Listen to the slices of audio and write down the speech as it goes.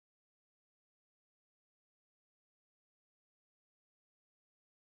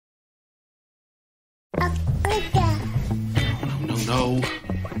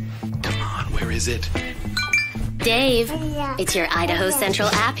is it? Dave, it's your Idaho Central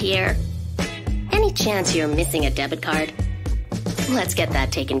app here. Any chance you're missing a debit card? Let's get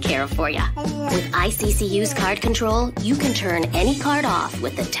that taken care of for you. With ICCU's card control, you can turn any card off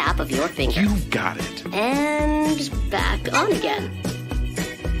with the tap of your finger. You got it. And back on again.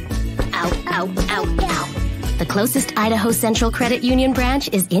 Out, out, out, out. The closest Idaho Central Credit Union branch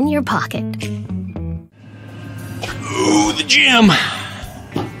is in your pocket. Ooh, the gym.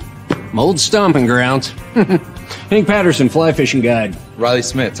 My old stomping grounds. Hank Patterson, fly fishing guide. Riley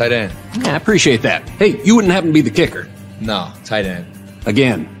Smith, tight end. Yeah, I appreciate that. Hey, you wouldn't happen to be the kicker? No, tight end.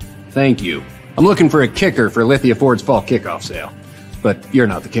 Again, thank you. I'm looking for a kicker for Lithia Ford's fall kickoff sale. But you're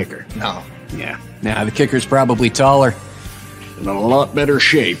not the kicker. No. Yeah. Nah, the kicker's probably taller and in a lot better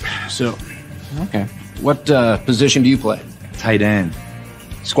shape. So, okay. What position do you play? Tight end.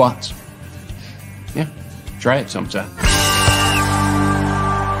 Squats. Yeah. Try it sometime.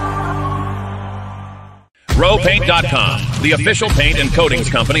 RowPaint.com, the official paint and coatings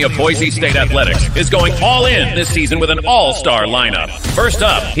company of Boise State Athletics, is going all in this season with an all-star lineup. First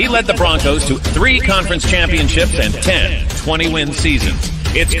up, he led the Broncos to 3 conference championships and 10 20-win seasons.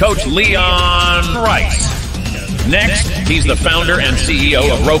 It's Coach Leon Rice. Next, he's the founder and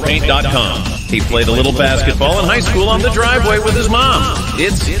CEO of RowPaint.com. He played a little basketball in high school on the driveway with his mom.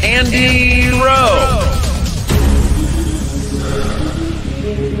 It's Andy Rowe.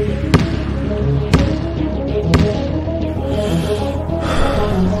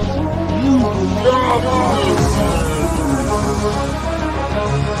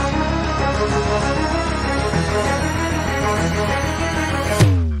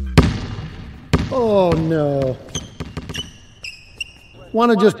 Oh, no. Want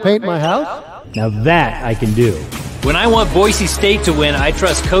to just paint my house? Now that I can do. When I want Boise State to win, I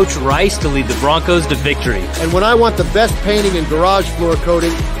trust Coach Rice to lead the Broncos to victory. And when I want the best painting and garage floor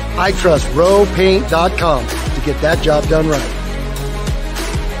coating, I trust RowPaint.com to get that job done right.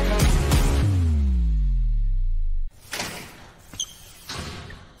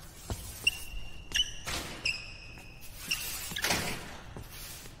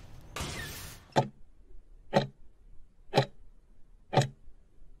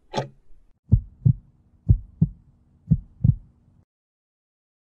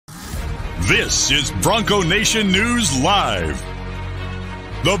 This is Bronco Nation News Live.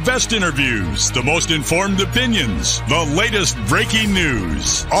 The best interviews, the most informed opinions, the latest breaking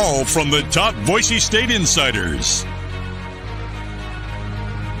news, all from the top Boise State insiders.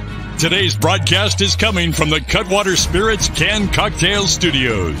 Today's broadcast is coming from the Cutwater Spirits Canned Cocktail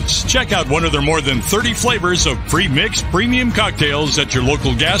Studios. Check out one of their more than 30 flavors of pre-mixed premium cocktails at your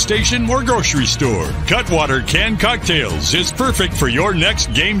local gas station or grocery store. Cutwater Canned Cocktails is perfect for your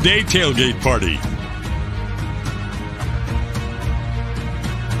next game day tailgate party.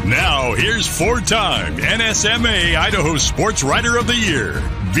 Now, here's 4-time NSMA Idaho Sports Writer of the Year,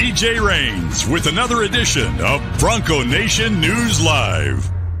 BJ Rains, with another edition of Bronco Nation News Live.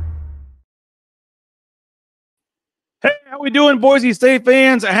 Hey, how we doing, Boise State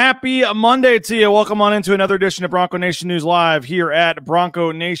fans? Happy Monday to you. Welcome on into another edition of Bronco Nation News Live here at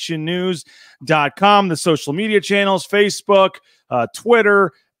BroncoNationNews.com, the social media channels, Facebook,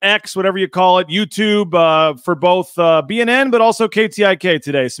 Twitter, X, whatever you call it, YouTube for both BNN, but also KTIK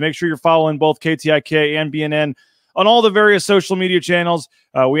today. So make sure you're following both KTIK and BNN on all the various social media channels.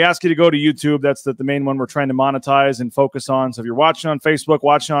 We ask you to go to YouTube. That's the main one we're trying to monetize and focus on. So if you're watching on Facebook,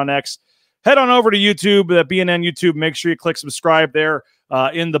 watching on X, head on over to YouTube, BNN YouTube. Make sure you click subscribe there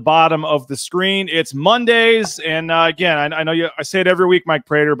in the bottom of the screen. It's Mondays, and again, I know I say it every week, Mike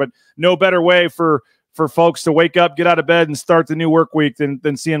Prater, but no better way for folks to wake up, get out of bed, and start the new work week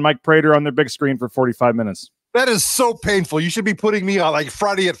than seeing Mike Prater on their big screen for 45 minutes. That is so painful. You should be putting me on like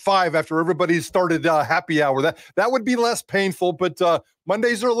Friday at 5 after everybody's started happy hour. That would be less painful, but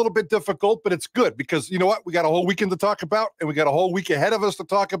Mondays are a little bit difficult, but it's good because you know what? We got a whole weekend to talk about, and we got a whole week ahead of us to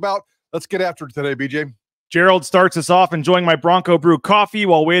talk about. Let's get after it today, BJ. Gerald starts us off enjoying my Bronco Brew coffee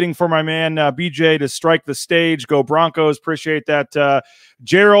while waiting for my man BJ to strike the stage. Go Broncos. Appreciate that,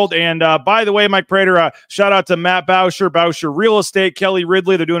 Gerald. And by the way, Mike Prater, shout out to Matt Boucher Real Estate, Kelly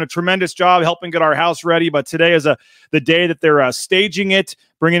Ridley. They're doing a tremendous job helping get our house ready. But today is the day that they're staging it,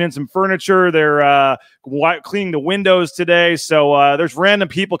 bringing in some furniture. They're cleaning the windows today. So there's random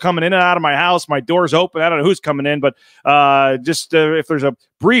people coming in and out of my house. My door's open. I don't know who's coming in, but just if there's a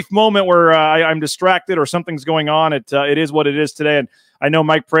brief moment where I'm distracted or something's going on, it is what it is today. And I know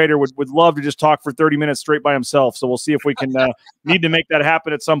Mike Prater would love to just talk for 30 minutes straight by himself. So we'll see if we can need to make that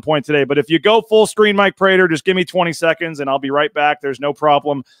happen at some point today. But if you go full screen, Mike Prater, just give me 20 seconds and I'll be right back. There's no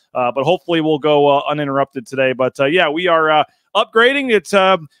problem. But hopefully we'll go uninterrupted today. But yeah, we are upgrading. It's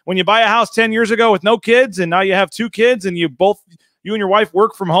when you buy a house 10 years ago with no kids, and now you have 2 kids, and you and your wife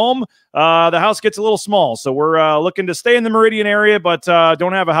work from home, the house gets a little small. So we're looking to stay in the Meridian area, but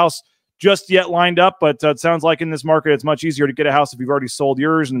don't have a house just yet lined up. But it sounds like in this market, it's much easier to get a house if you've already sold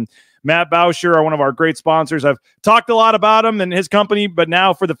yours. And Matt Bauscher, one of our great sponsors. I've talked a lot about him and his company, but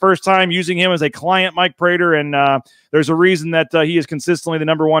now for the first time using him as a client, Mike Prater, and there's a reason that he is consistently the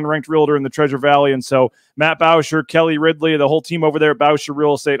 #1 ranked realtor in the Treasure Valley. And so Matt Bauscher, Kelly Ridley, the whole team over there at Bauscher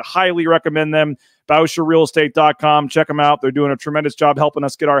Real Estate, highly recommend them. BauscherRealEstate.com. Check them out. They're doing a tremendous job helping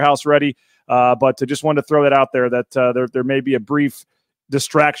us get our house ready. But I just wanted to throw that out there that there may be a brief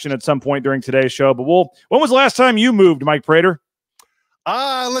distraction at some point during today's show. But when was the last time you moved, Mike Prater?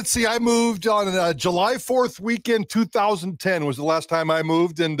 Let's see. I moved on July 4th weekend, 2010 was the last time I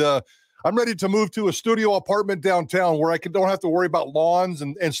moved. And I'm ready to move to a studio apartment downtown where I don't have to worry about lawns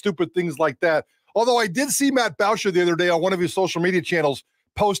and stupid things like that. Although I did see Matt Bauscher the other day on one of his social media channels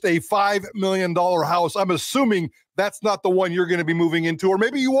post a $5 million house. I'm assuming that's not the one you're going to be moving into, or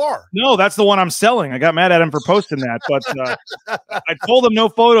maybe you are. No, that's the one I'm selling. I got mad at him for posting that, but I told him no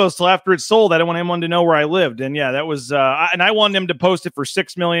photos till after it's sold. I didn't want anyone to know where I lived. And yeah, that was, and I wanted him to post it for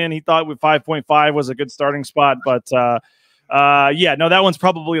 $6 million. He thought with 5.5 was a good starting spot, but yeah, no, that one's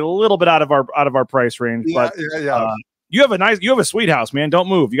probably a little bit out of our price range. Yeah, but yeah. You have a sweet house, man. Don't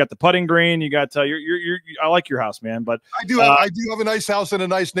move. You got the putting green. You got I like your house, man. But I do have a nice house in a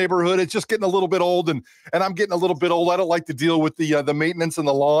nice neighborhood. It's just getting a little bit old, and I'm getting a little bit old. I don't like to deal with the maintenance and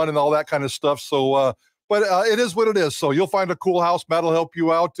the lawn and all that kind of stuff. So, but it is what it is. So you'll find a cool house. Matt will help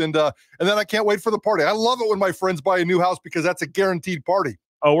you out, and then I can't wait for the party. I love it when my friends buy a new house because that's a guaranteed party.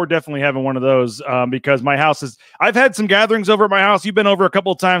 Oh, we're definitely having one of those because my house is – I've had some gatherings over at my house. You've been over a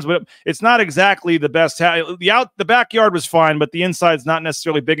couple of times, but it's not exactly the best. The backyard was fine, but the inside's not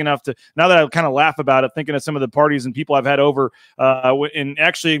necessarily big enough to – now that I kind of laugh about it, thinking of some of the parties and people I've had over and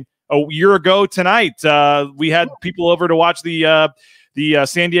actually a year ago tonight, we had people over to watch the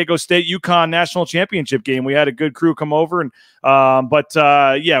San Diego State UConn national championship game. We had a good crew come over, and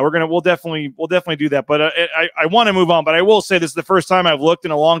yeah, we'll definitely do that. But I want to move on. But I will say this is the first time I've looked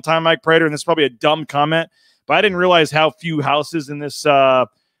in a long time, Mike Prater, and this is probably a dumb comment, but I didn't realize how few houses in this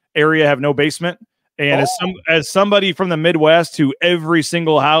area have no basement. And as somebody from the Midwest, who every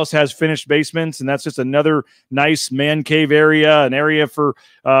single house has finished basements, and that's just another nice man cave area, an area for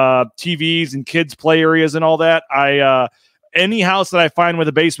TVs and kids play areas and all that. Any house that I find with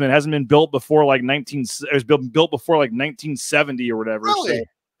a basement hasn't been built before like 1970 or whatever. Really? So,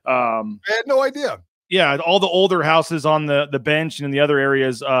 I had no idea. Yeah, all the older houses on the bench and in the other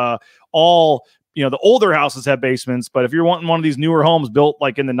areas, all the older houses have basements. But if you're wanting one of these newer homes built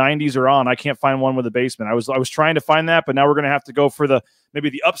like in the 90s or on, I can't find one with a basement. I was trying to find that, but now we're gonna have to go for maybe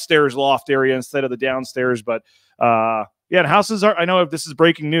the upstairs loft area instead of the downstairs. But yeah, and houses are. I know if this is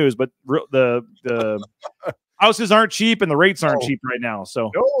breaking news, but the houses aren't cheap and the rates aren't cheap right now.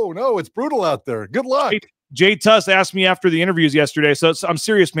 So no, it's brutal out there. Good luck. Jay Tuss asked me after the interviews yesterday. So I'm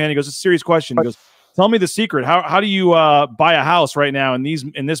serious, man. He goes, it's a serious question. He goes, tell me the secret. How do you buy a house right now in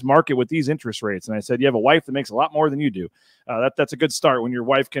this market with these interest rates? And I said, you have a wife that makes a lot more than you do. That's a good start when your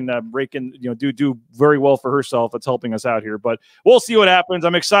wife can break in, do very well for herself. That's helping us out here, but we'll see what happens.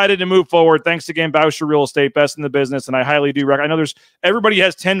 I'm excited to move forward. Thanks again, Bauscher Real Estate, best in the business. And I highly do recommend. I know everybody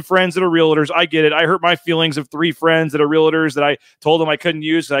has 10 friends that are realtors. I get it. I hurt my feelings of 3 friends that are realtors that I told them I couldn't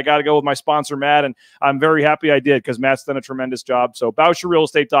use. So I got to go with my sponsor, Matt. And I'm very happy I did because Matt's done a tremendous job. So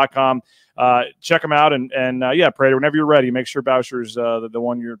BauscherRealEstate.com. Check them out and yeah, Prater, whenever you're ready, make sure Bauscher's the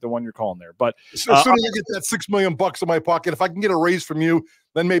one you're calling there. But as soon as I get that $6 million in my pocket, if I can get a raise from you,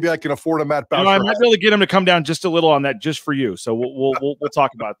 then maybe I can afford a Matt Bauscher. I might be able to get him to come down just a little on that just for you. So we'll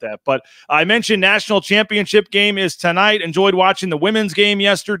talk about that. But I mentioned national championship game is tonight. Enjoyed watching the women's game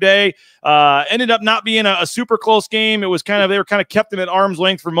yesterday. Ended up not being a super close game. It was they were kind of kept at arm's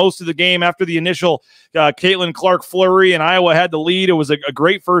length for most of the game after the initial Caitlin Clark flurry, and Iowa had the lead. It was a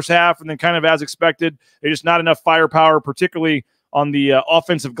great first half, and then kind of as expected, there's just not enough firepower, particularly on the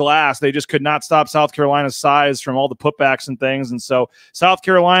offensive glass. They just could not stop South Carolina's size from all the putbacks and things. And so South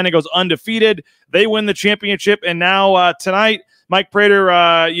Carolina goes undefeated. They win the championship. And now tonight, Mike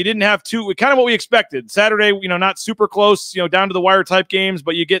Prater, you didn't have kind of what we expected. Saturday, not super close, down to the wire type games,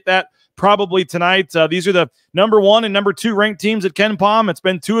 but you get that probably tonight. These are the #1 and #2 ranked teams at Ken Pom. It's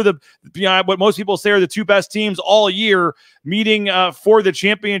been 2 of the, what most people say are the 2 best teams all year meeting for the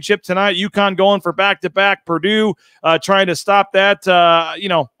championship tonight. UConn going for back-to-back. Purdue trying to stop that.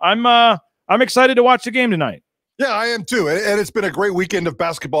 I'm excited to watch the game tonight. Yeah, I am too. And it's been a great weekend of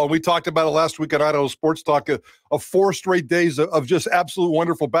basketball. We talked about it last week at Idaho Sports Talk of 4 straight days of just absolute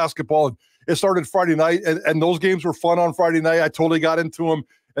wonderful basketball. it started Friday night, and those games were fun on Friday night. I totally got into them.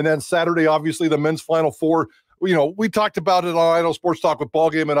 And then Saturday, obviously, the men's Final Four. You know, we talked about it on Idle Sports Talk with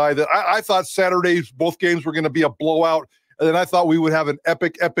Ballgame and I, that I thought Saturdays, both games were going to be a blowout. And then I thought we would have an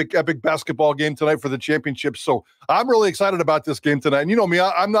epic basketball game tonight for the championship. So I'm really excited about this game tonight. And you know me,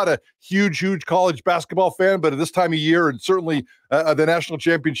 I'm not a huge college basketball fan, but at this time of year, and certainly the national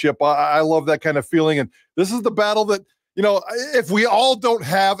championship, I love that kind of feeling. And this is the battle that, you know, if we all don't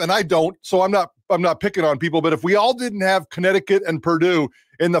have, and I don't, so I'm not picking on people, but if we all didn't have Connecticut and Purdue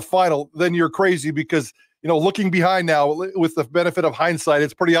in the final, then you're crazy, because, you know, looking behind now with the benefit of hindsight,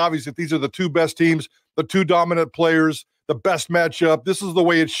 it's pretty obvious that these are the two best teams, the two dominant players, the best matchup. This is the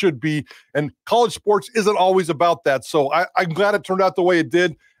way it should be. And college sports isn't always about that. So I'm glad it turned out the way it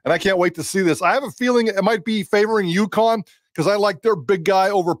did. And I can't wait to see this. I have a feeling it might be favoring UConn, because I like their big guy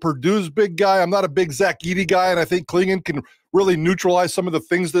over Purdue's big guy. I'm not a big Zach Edey guy, and I think Klingon can really neutralize some of the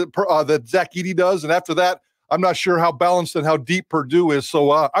things that Zach Edey does. And after that, I'm not sure how balanced and how deep Purdue is.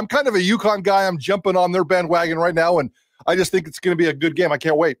 So I'm kind of a UConn guy. I'm jumping on their bandwagon right now, and I just think it's going to be a good game. I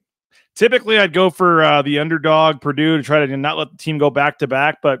can't wait. Typically, I'd go for the underdog, Purdue, to try to not let the team go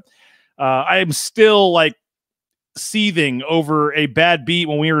back-to-back, but I'm still, like, seething over a bad beat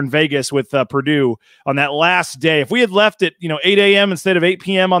when we were in Vegas with Purdue on that last day. If we had left at 8 a.m. instead of 8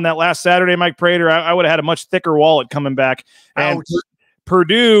 p.m. on that last Saturday, Mike Prater, I would have had a much thicker wallet coming back. And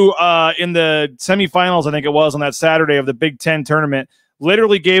Purdue in the semifinals, I think it was, on that Saturday of the Big Ten tournament,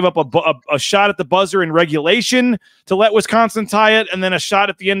 literally gave up a shot at the buzzer in regulation to let Wisconsin tie it, and then a shot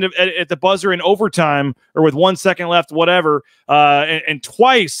at the end of at the buzzer in overtime, or with 1 second left, whatever. And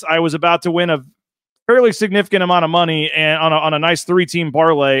twice I was about to win a fairly significant amount of money and on a nice 3-team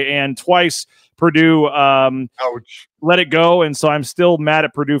parlay, and twice Purdue let it go, and so I'm still mad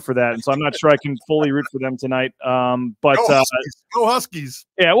at Purdue for that, and so I'm not sure I can fully root for them tonight. But go Huskies.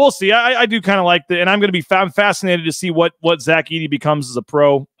 Yeah, we'll see. I do kind of like and I'm going to be fascinated to see what Zach Edey becomes as a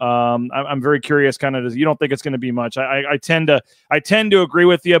pro. I'm very curious. Kind of, you don't think it's going to be much? I tend to agree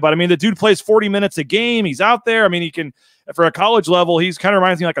with you, but I mean, the dude plays 40 minutes a game. He's out there. I mean, he can. For a college level, he's kind of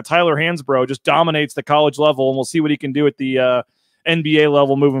reminds me like a Tyler Hansbrough, just dominates the college level, and we'll see what he can do at the NBA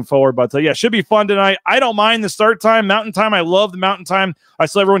level moving forward. But yeah, should be fun tonight. I don't mind the start time, Mountain Time. I love the Mountain Time. I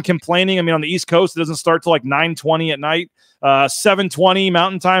saw everyone complaining. I mean, on the East Coast, it doesn't start till like 9:20 at night. 7:20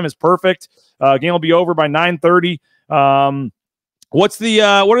 Mountain Time is perfect. Game will be over by 9:30. What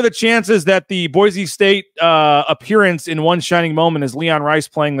are the chances that the Boise State appearance in One Shining Moment is Leon Rice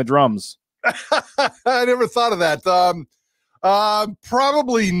playing the drums? I never thought of that.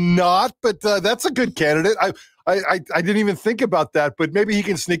 Probably not, but that's a good candidate. I didn't even think about that, but maybe he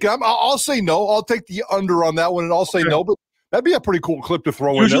can sneak it. I'll say no. I'll take the under on that one, and I'll say no, but that'd be a pretty cool clip to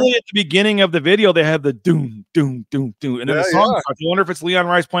throw in there. Usually at the beginning of the video, they have the doom, doom, doom, doom, and then the song starts. I wonder if it's Leon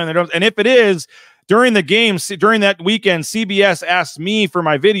Rice playing the drums. And if it is, during the game, during that weekend, CBS asked me for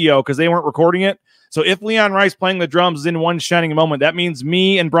my video because they weren't recording it. So if Leon Rice playing the drums is in One Shining Moment, that means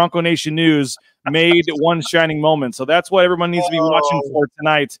me and Bronco Nation News made One Shining Moment. So that's what everyone needs to be watching for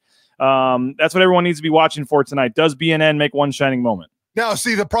tonight. That's what everyone needs to be watching for tonight. Does BNN make One Shining Moment? Now,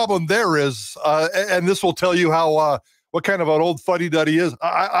 see, the problem there is, and this will tell you how what kind of an old fuddy-duddy is.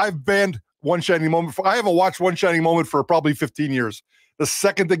 I've banned One Shining Moment. I haven't watched One Shining Moment for probably 15 years. The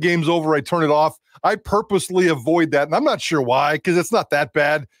second the game's over, I turn it off. I purposely avoid that, and I'm not sure why, because it's not that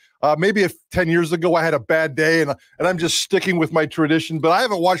bad. Maybe 10 years ago I had a bad day, and I'm just sticking with my tradition, but I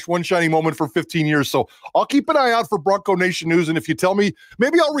haven't watched One Shining Moment for 15 years, so I'll keep an eye out for Bronco Nation News, and if you tell me,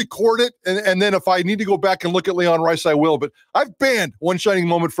 maybe I'll record it, and then if I need to go back and look at Leon Rice, I will, but I've banned One Shining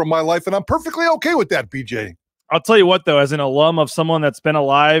Moment from my life, and I'm perfectly okay with that, BJ. I'll tell you what, though, as an alum of someone that's been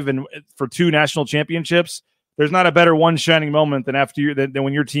alive and for 2 national championships, there's not a better One Shining Moment than than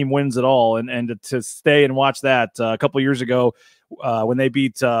when your team wins it all, and to stay and watch that a couple of years ago, when they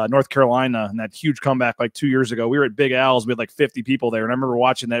beat North Carolina in that huge comeback like 2 years ago. We were at Big Al's. We had like 50 people there, and I remember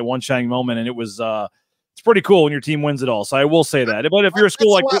watching that One Shining Moment, and it was it's pretty cool when your team wins it all. So I will say that. But if you're a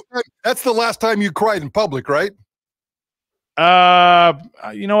school that's the last time you cried in public, right?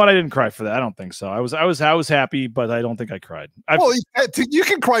 You know what? I didn't cry for that. I don't think so. I was happy, but I don't think I cried. Well, you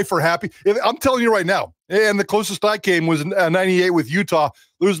can cry for happy. I'm telling you right now. And the closest I came was 98 with Utah,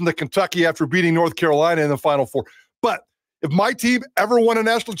 losing to Kentucky after beating North Carolina in the Final Four. But if my team ever won a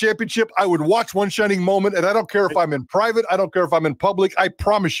national championship, I would watch One Shining Moment, and I don't care if I'm in private. I don't care if I'm in public. I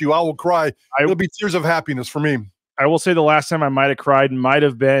promise you I will cry. It'll be tears of happiness for me. I will say the last time I might have cried might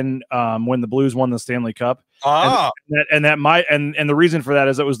have been when the Blues won the Stanley Cup. And the reason for that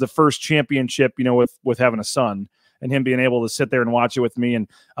is it was the first championship, with having a son. and him being able to sit there and watch it with me. And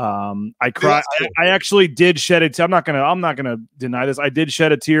I cried. I actually did shed a tear. I'm not gonna deny this. I did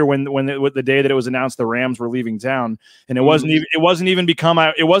shed a tear when the day that it was announced the Rams were leaving town, and it wasn't even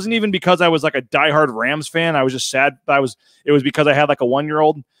because I was like a diehard Rams fan. I was just sad. It was because I had like a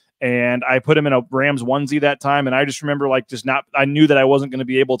 1-year-old. And I put him in a Rams onesie that time. And I just remember I knew that I wasn't going to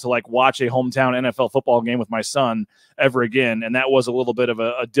be able to like watch a hometown NFL football game with my son ever again. And that was a little bit of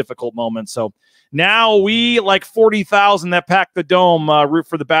a difficult moment. So now we, like 40,000 that packed the dome, root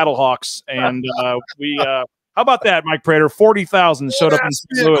for the Battlehawks. And how about that, Mike Prater? 40,000 showed up in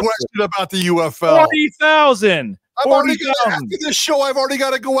St. Louis. Question about the UFL. 40,000. After this show, I've already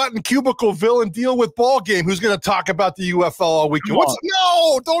got to go out in Cubicleville and deal with Ball Game. Who's going to talk about the UFL all weekend?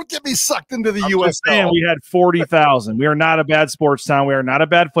 No, don't get me sucked into the UFL. Just saying, we had 40,000. We are not a bad sports town. We are not a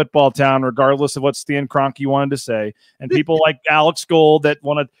bad football town, regardless of what Stan Kroenke wanted to say. And people like Alex Gold that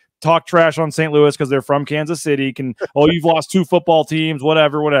want to talk trash on St. Louis because they're from Kansas City you've lost 2 football teams,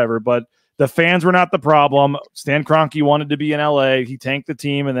 whatever. But the fans were not the problem. Stan Kroenke wanted to be in LA. He tanked the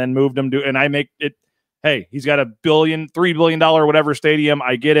team and then moved them to, and I make it. Hey, he's got $3 billion, whatever stadium.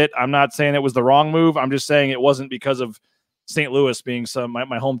 I get it. I'm not saying it was the wrong move. I'm just saying it wasn't because of St. Louis being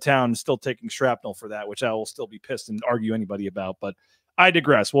my hometown, still taking shrapnel for that, which I will still be pissed and argue anybody about. But I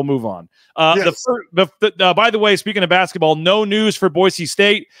digress. We'll move on. Yes. By the way, speaking of basketball, no news for Boise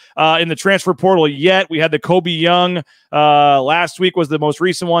State in the transfer portal yet. We had the Kobe Young. Last week was the most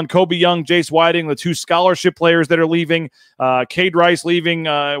recent one. Kobe Young, Jace Whiting, the 2 scholarship players that are leaving. Cade Rice leaving,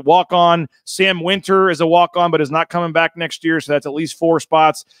 walk-on. Sam Winter is a walk-on, but is not coming back next year, so that's at least 4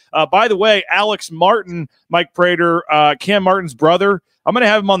 spots. By the way, Alex Martin, Mike Prater, Cam Martin's brother, I'm going to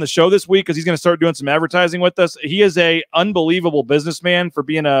have him on the show this week because he's going to start doing some advertising with us. He is a unbelievable businessman for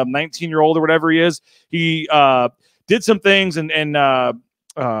being a 19-year-old or whatever he is. He did some things, and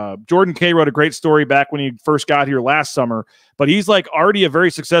Jordan Kay wrote a great story back when he first got here last summer. But he's like already a very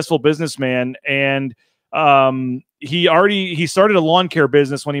successful businessman, and he started a lawn care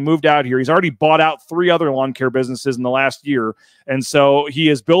business when he moved out here. He's already bought out 3 other lawn care businesses in the last year. And so he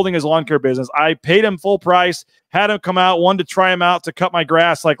is building his lawn care business. I paid him full price, had him come out, wanted to try him out to cut my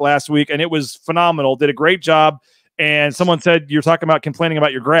grass like last week. And it was phenomenal. Did a great job. And someone said, you're talking about complaining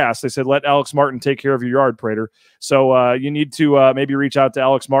about your grass. They said, let Alex Martin take care of your yard, Prater. So you need to maybe reach out to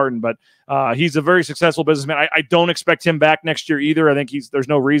Alex Martin. But he's a very successful businessman. I don't expect him back next year either. I think there's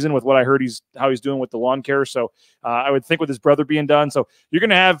no reason with what I heard how he's doing with the lawn care. So I would think with his brother being done. So you're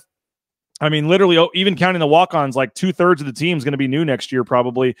going to have, I mean, literally, even counting the walk-ons, like 2/3 of the team is going to be new next year,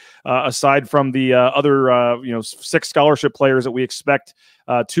 probably, aside from the other 6 scholarship players that we expect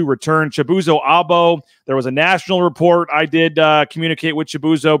to return. Chibuzo Abo, there was a national report. I did communicate with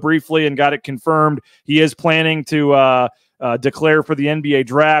Chibuzo briefly and got it confirmed. He is planning to declare for the NBA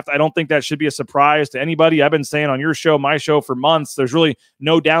draft. I don't think that should be a surprise to anybody. I've been saying on your show, my show, for months, there's really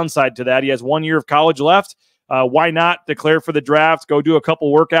no downside to that. He has 1 year of college left. Why not declare for the draft, go do a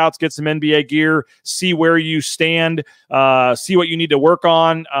couple workouts, get some NBA gear, see where you stand, see what you need to work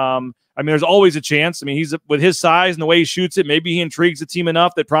on. I mean, there's always a chance. I mean, he's with his size and the way he shoots it, maybe he intrigues the team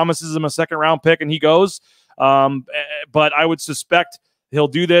enough that promises him a 2nd-round pick and he goes. But I would suspect he'll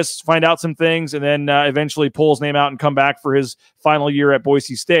do this, find out some things, and then eventually pull his name out and come back for his final year at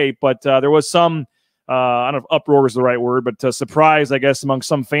Boise State. But there was some I don't know if uproar is the right word, but surprise, I guess, among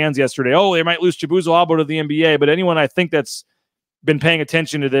some fans yesterday. Oh, they might lose Chibuzo Abo to the NBA. But anyone I think that's been paying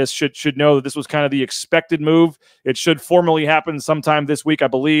attention to this should know that this was kind of the expected move. It should formally happen sometime this week, I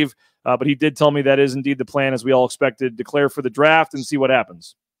believe. But he did tell me that is indeed the plan, as we all expected. Declare for the draft and see what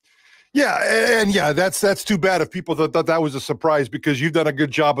happens. Yeah, and yeah, that's too bad if people thought that was a surprise, because you've done a good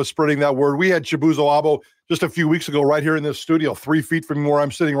job of spreading that word. We had Chibuzo Abo just a few weeks ago right here in this studio, 3 feet from where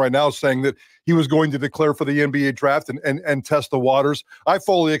I'm sitting right now, saying that he was going to declare for the NBA draft and test the waters. I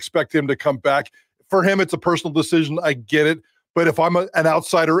fully expect him to come back. For him, it's a personal decision. I get it. But if I'm an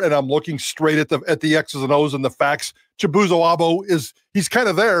outsider and I'm looking straight at the X's and O's and the facts, Chibuzo Abo he's kind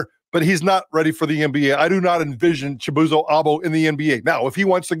of there, but he's not ready for the NBA. I do not envision Chibuzo Abo in the NBA. Now, if he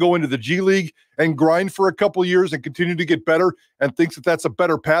wants to go into the G League and grind for a couple years and continue to get better and thinks that that's a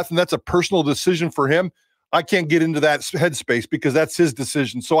better path and that's a personal decision for him, I can't get into that headspace because that's his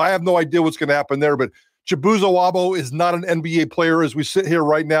decision. So I have no idea what's going to happen there. But Chibuzo Abo is not an NBA player as we sit here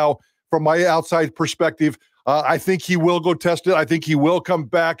right now from my outside perspective. I think he will go test it. I think he will come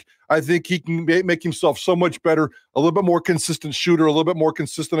back. I think he can make himself so much better, a little bit more consistent shooter, a little bit more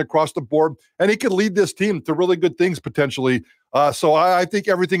consistent across the board, and he could lead this team to really good things potentially. So I think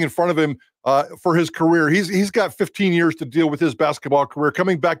everything in front of him for his career, he's got 15 years to deal with his basketball career.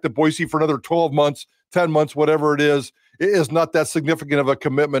 Coming back to Boise for another 12 months, 10 months, whatever it is not that significant of a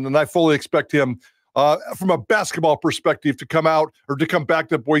commitment, and I fully expect him from a basketball perspective to come out or to come back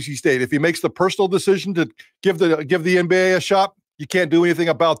to Boise State. If he makes the personal decision to give the NBA a shot, you can't do anything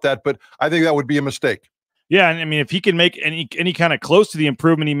about that. But I think that would be a mistake. Yeah, and I mean, if he can make any kind of close to the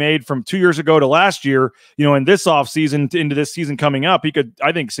improvement he made from 2 years ago to last year, in this offseason into this season coming up, he could,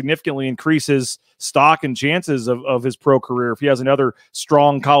 I think, significantly increase his stock and chances of his pro career if he has another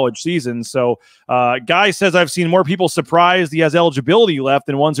strong college season. So, Guy says, I've seen more people surprised he has eligibility left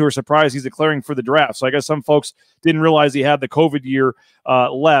than ones who are surprised he's declaring for the draft. So I guess some folks didn't realize he had the COVID year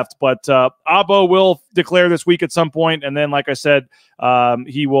left. But Abo will declare this week at some point, and then, like I said,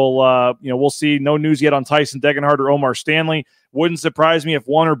 he will, we'll see. No news yet on Tyson Degenhardt or Omar Stanley. Wouldn't surprise me if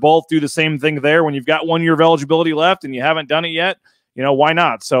one or both do the same thing there. When you've got 1 year of eligibility left and you haven't done it yet, why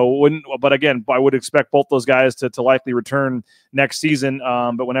not? So but again, I would expect both those guys to likely return next season.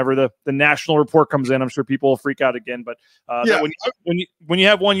 But whenever the national report comes in, I'm sure people will freak out again. But when you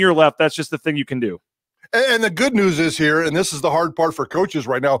have 1 year left, that's just the thing you can do. And the good news is here, and this is the hard part for coaches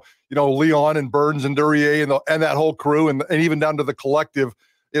right now, Leon and Burns and Duryea and that whole crew and even down to the collective,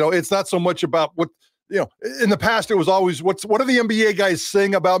 it's not so much about what, in the past it was always what are the NBA guys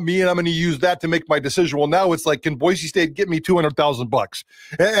saying about me, and I'm going to use that to make my decision. Well, now it's like, can Boise State get me $200,000?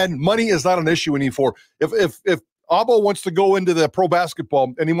 And money is not an issue anymore. If Abo wants to go into the pro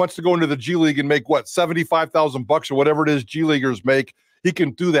basketball and he wants to go into the G League and make $75,000 or whatever it is G Leaguers make, he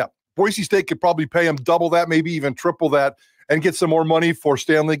can do that. Boise State could probably pay him double that, maybe even triple that, and get some more money for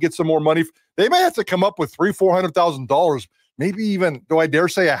Stanley, get some more money. They may have to come up with $300,000-$400,000, maybe even, do I dare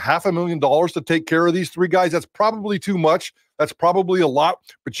say, $500,000 to take care of these three guys. That's probably too much. That's probably a lot.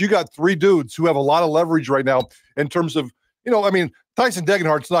 But you got three dudes who have a lot of leverage right now in terms of, Tyson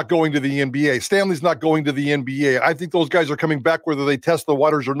Degenhardt's not going to the NBA. Stanley's not going to the NBA. I think those guys are coming back whether they test the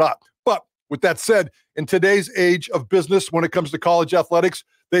waters or not. But with that said, in today's age of business, when it comes to college athletics,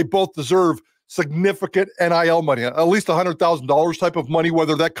 they both deserve significant NIL money, at least $100,000 type of money,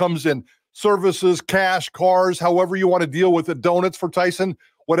 whether that comes in services, cash, cars, however you want to deal with it, donuts for Tyson,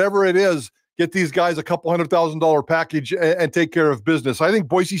 whatever it is, get these guys a couple $100,000 package and take care of business. I think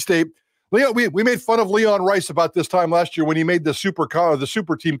Boise State, Leon, we made fun of Leon Rice about this time last year when he made the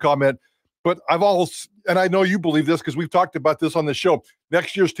super team comment. But and I know you believe this because we've talked about this on the show,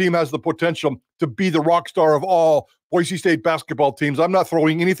 next year's team has the potential to be the rock star of all Boise State basketball teams. I'm not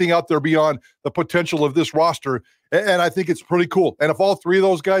throwing anything out there beyond the potential of this roster, and I think it's pretty cool. And if all three of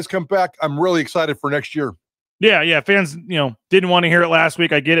those guys come back, I'm really excited for next year. Yeah. Fans, didn't want to hear it last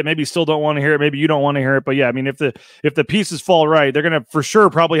week. I get it. Maybe still don't want to hear it. Maybe you don't want to hear it. But yeah, I mean, if the pieces fall right, they're going to for sure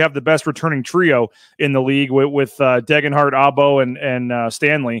probably have the best returning trio in the league with Degenhardt, Abo, and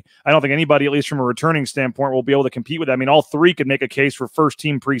Stanley. I don't think anybody, at least from a returning standpoint, will be able to compete with that. I mean, all three could make a case for first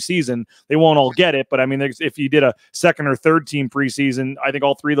team preseason. They won't all get it, but I mean, if you did a second or third team preseason, I think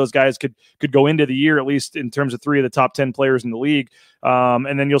all three of those guys could go into the year, at least in terms of three of the top 10 players in the league.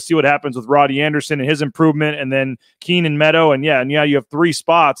 And then you'll see what happens with Roddy Anderson and his improvement, and then Keene and Meadow, and you have three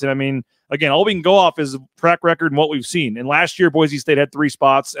spots. And I mean, again, all we can go off is track record and what we've seen. And last year, Boise State had three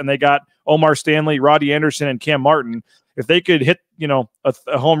spots, and they got Omar Stanley, Roddy Anderson, and Cam Martin. If they could hit,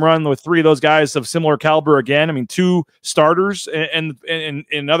 a home run with three of those guys of similar caliber again, I mean, two starters and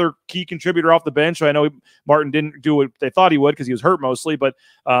another key contributor off the bench. I know Martin didn't do what they thought he would because he was hurt mostly, but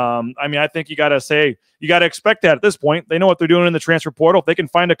I mean, I think you got to expect that at this point. They know what they're doing in the transfer portal. If they can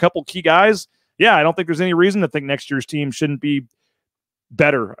find a couple key guys, yeah, I don't think there's any reason to think next year's team shouldn't be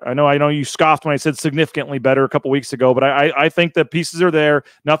better. I know you scoffed when I said significantly better a couple weeks ago, but I think the pieces are there.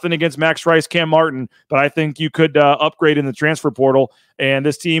 Nothing against Max Rice, Cam Martin, but I think you could upgrade in the transfer portal. And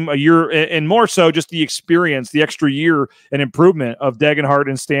this team, a year, and more so just the experience, the extra year and improvement of Degenhardt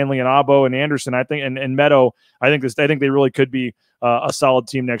and Stanley and Abo and Anderson, I think, and Meadow, I think they really could be a solid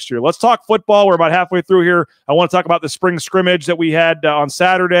team next year. Let's talk football. We're about halfway through here. I want to talk about the spring scrimmage that we had on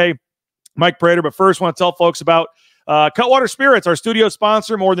Saturday. Mike Prater, but first I want to tell folks about Cutwater Spirits, our studio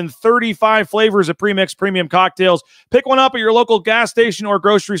sponsor. More than 35 flavors of premixed premium cocktails. Pick one up at your local gas station or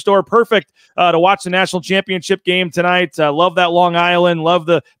grocery store. Perfect to watch the national championship game tonight. Love that Long Island. Love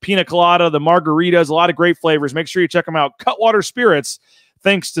the pina colada, the margaritas. A lot of great flavors. Make sure you check them out. Cutwater Spirits.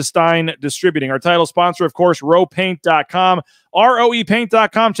 Thanks to Stein Distributing. Our title sponsor, of course, roepaint.com.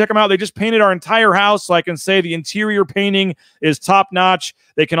 roepaint.com. Check them out. They just painted our entire house, so I can say the interior painting is top-notch.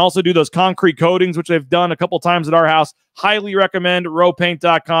 They can also do those concrete coatings, which they've done a couple times at our house. Highly recommend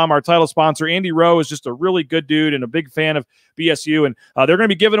roepaint.com. Our title sponsor, Andy Rowe, is just a really good dude and a big fan of BSU. And they're going to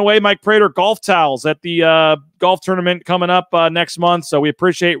be giving away Mike Prater golf towels at the golf tournament coming up next month. So we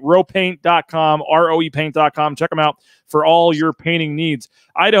appreciate roepaint.com, roepaint.com. Check them out for all your painting needs.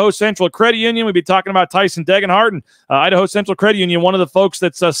 Idaho Central Credit Union, we'll be talking about Tyson Degenhardt and Idaho Central Credit Union, one of the folks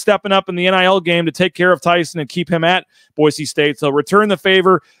that's stepping up in the NIL game to take care of Tyson and keep him at Boise State. So return the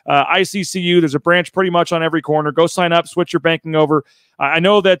favor. ICCU, there's a branch pretty much on every corner. Go sign up, switch your banking over. I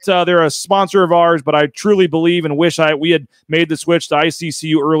know that they're a sponsor of ours, but I truly believe and wish we had made the switch to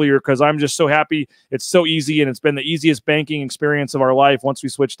ICCU earlier, because I'm just so happy. It's so easy, and it's been the easiest banking experience of our life once we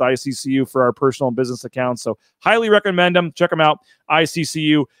switched to ICCU for our personal and business accounts. So highly recommend them. Check them out,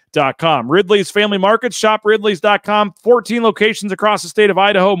 ICCU.com. Ridley's Family Markets, shop Ridley's.com. 14 locations across the state of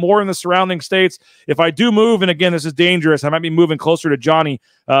Idaho, more in the surrounding states. If I do move, and again, this is dangerous, I might be moving closer to Johnny,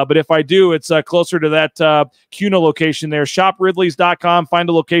 but if I do, it's closer to that CUNA location there. Shop Ridley's.com. Find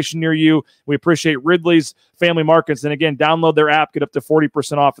a location near you. We appreciate Ridley's Family Markets. And again, download their app. Get up to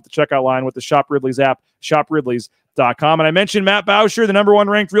 40% off at the checkout line with the Shop Ridley's app, shopridleys.com. And I mentioned Matt Bauscher, the #1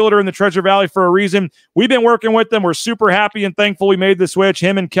 ranked realtor in the Treasure Valley, for a reason. We've been working with them. We're super happy and thankful we made the switch.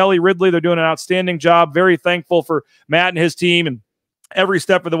 Him and Kelly Ridley, they're doing an outstanding job. Very thankful for Matt and his team, and every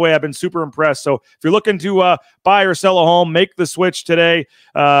step of the way, I've been super impressed. So if you're looking to buy or sell a home, make the switch today.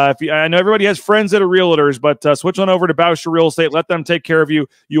 I know everybody has friends that are realtors, but switch on over to Bauscher Real Estate. Let them take care of you.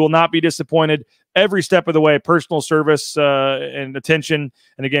 You will not be disappointed every step of the way. Personal service and attention.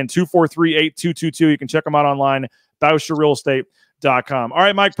 And again, 243-8222. You can check them out online, BauscherRealEstate.com. All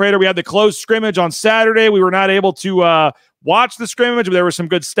right, Mike Prater, we had the closed scrimmage on Saturday. We were not able to watch the scrimmage, but there were some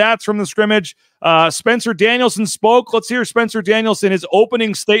good stats from the scrimmage. Spencer Danielson spoke. Let's hear Spencer Danielson, his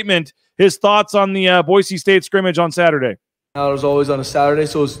opening statement, his thoughts on the Boise State scrimmage on Saturday. It was always on a Saturday,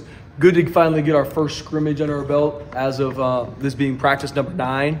 so it was good to finally get our first scrimmage under our belt as of this being practice number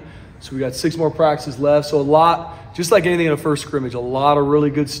 9. So we got 6 more practices left. So a lot, just like anything in a first scrimmage, a lot of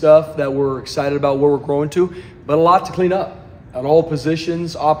really good stuff that we're excited about where we're growing to, but a lot to clean up at all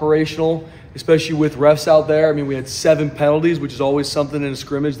positions, operational, especially with refs out there. I mean, we had 7 penalties, which is always something in a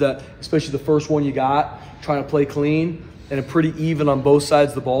scrimmage that, especially the first one you got, trying to play clean and pretty even on both sides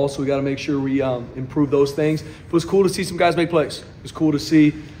of the ball. So we got to make sure we improve those things. It was cool to see some guys make plays. It was cool to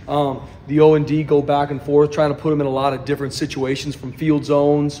see the O&D go back and forth, trying to put them in a lot of different situations, from field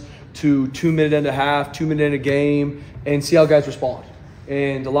zones to 2-minute end of half, 2-minute end of game, and see how guys respond.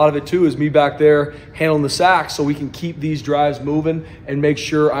 And a lot of it, too, is me back there handling the sacks so we can keep these drives moving and make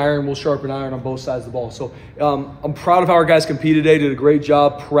sure iron will sharpen iron on both sides of the ball. So I'm proud of how our guys competed today. Did a great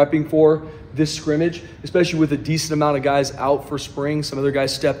job prepping for this scrimmage, especially with a decent amount of guys out for spring, some other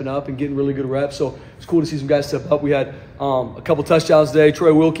guys stepping up and getting really good reps. So it's cool to see some guys step up. We had a couple touchdowns today.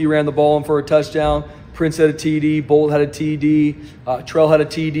 Troy Wilkie ran the ball in for a touchdown. Prince had a TD, Bolt had a TD, Trell had a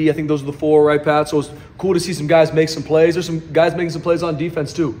TD. I think those are the 4, right, Pat? So it's cool to see some guys make some plays. There's some guys making some plays on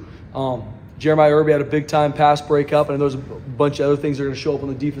defense, too. Jeremiah Irby had a big-time pass breakup, and there's a bunch of other things that are going to show up on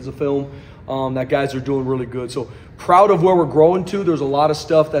the defensive film that guys are doing really good. So proud of where we're growing to. There's a lot of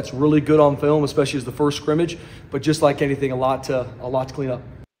stuff that's really good on film, especially as the first scrimmage. But just like anything, a lot to clean up.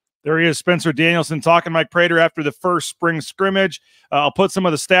 There he is, Spencer Danielson, talking Mike Prater after the first spring scrimmage. I'll put some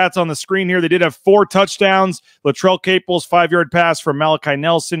of the stats on the screen here. They did have 4 touchdowns. Latrell Caples, 5-yard pass from Malachi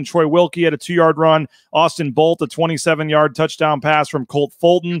Nelson. Troy Wilkie had a 2-yard run. Austin Bolt, a 27-yard touchdown pass from Colt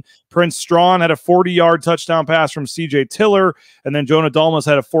Fulton. Prince Strawn had a 40-yard touchdown pass from C.J. Tiller. And then Jonah Dalmas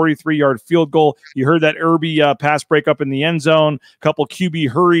had a 43-yard field goal. You heard that Irby pass breakup in the end zone. A couple QB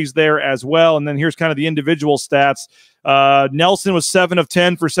hurries there as well. And then here's kind of the individual stats. Nelson was 7 of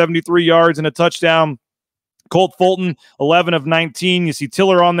 10 for 73 yards and a touchdown. Colt Fulton, 11 of 19. You see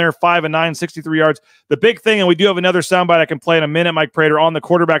Tiller on there, 5 of 9, 63 yards. The big thing, and we do have another soundbite I can play in a minute, Mike Prater, on the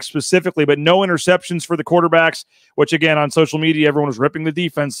quarterback specifically, but no interceptions for the quarterbacks, which, again, on social media, everyone was ripping the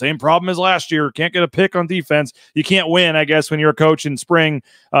defense. Same problem as last year. Can't get a pick on defense. You can't win, I guess, when you're a coach in spring.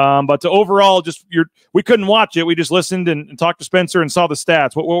 But to overall, we couldn't watch it. We just listened and talked to Spencer and saw the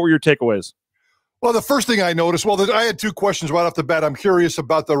stats. What were your takeaways? Well, the first thing I noticed, I had 2 questions right off the bat. I'm curious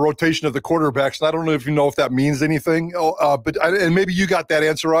about the rotation of the quarterbacks, and I don't know if that means anything. And maybe you got that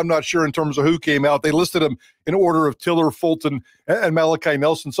answer. I'm not sure in terms of who came out. They listed them in order of Tiller, Fulton, and Malachi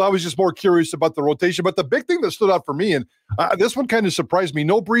Nelson. So I was just more curious about the rotation. But the big thing that stood out for me, and this one kind of surprised me,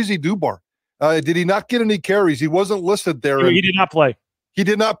 no Breezy Dubar. Did he not get any carries? He wasn't listed there. He did not play. He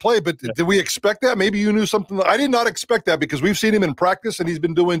did not play, but did we expect that? Maybe you knew something. I did not expect that because we've seen him in practice, and he's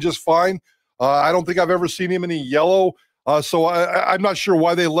been doing just fine. I don't think I've ever seen him in yellow, so I'm not sure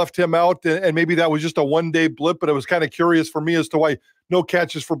why they left him out, and maybe that was just a one-day blip, but it was kind of curious for me as to why no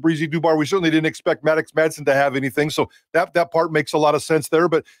catches for Breezy Dubar. We certainly didn't expect Maddox Madsen to have anything, so that part makes a lot of sense there.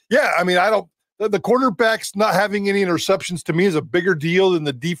 But, yeah, I mean, the quarterbacks not having any interceptions to me is a bigger deal than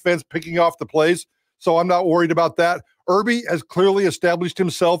the defense picking off the plays, so I'm not worried about that. Irby has clearly established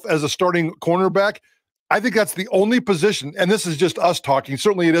himself as a starting cornerback. I think that's the only position, and this is just us talking.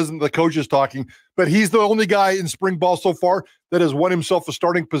 Certainly it isn't the coaches talking, but he's the only guy in spring ball so far that has won himself a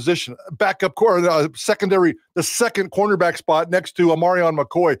starting position. Backup secondary, the second cornerback spot next to Amarion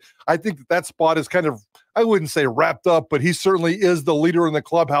McCoy. I think that spot is kind of, I wouldn't say wrapped up, but he certainly is the leader in the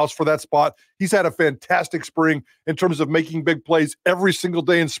clubhouse for that spot. He's had a fantastic spring in terms of making big plays every single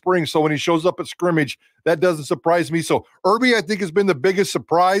day in spring. So when he shows up at scrimmage, that doesn't surprise me. So Irby, I think, has been the biggest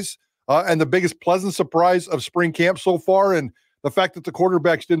surprise and the biggest pleasant surprise of spring camp so far. And the fact that the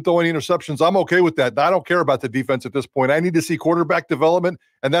quarterbacks didn't throw any interceptions, I'm okay with that. I don't care about the defense at this point. I need to see quarterback development,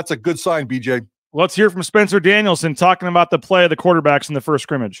 and that's a good sign, BJ. Let's hear from Spencer Danielson talking about the play of the quarterbacks in the first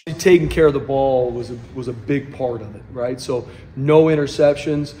scrimmage. Taking care of the ball was a big part of it, right? So no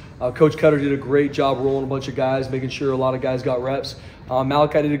interceptions. Coach Cutter did a great job rolling a bunch of guys, making sure a lot of guys got reps.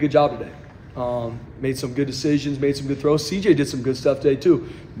 Malachi did a good job today. Made some good decisions, made some good throws. CJ did some good stuff today too.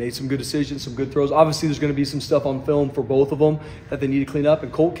 Made some good decisions, some good throws. Obviously, there's going to be some stuff on film for both of them that they need to clean up.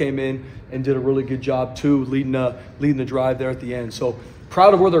 And Colt came in and did a really good job too, leading the drive there at the end. So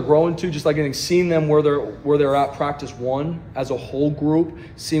proud of where they're growing to. Just like anything, seeing them where they're at practice 1 as a whole group,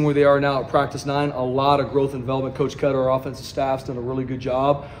 seeing where they are now at practice 9. A lot of growth and development. Coach Cutter, our offensive staff's done a really good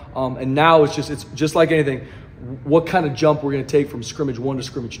job. And now it's just like anything. What kind of jump we're going to take from scrimmage 1 to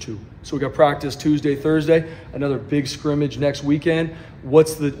scrimmage 2. So we got practice Tuesday, Thursday, another big scrimmage next weekend.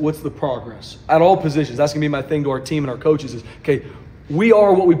 What's the progress at all positions? That's going to be my thing to our team and our coaches is, okay, we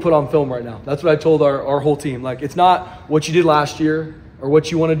are what we put on film right now. That's what I told our whole team. Like, it's not what you did last year or what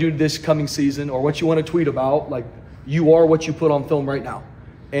you want to do this coming season or what you want to tweet about. Like, you are what you put on film right now.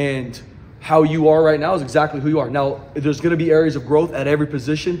 And how you are right now is exactly who you are. Now, there's going to be areas of growth at every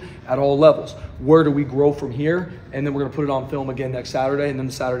position at all levels. Where do we grow from here? And then we're going to put it on film again next Saturday and then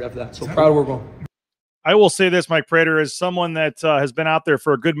the Saturday after that. So proud of where we're going. I will say this, Mike Prater, as someone that has been out there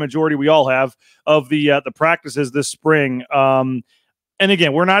for a good majority, we all have, of the practices this spring. And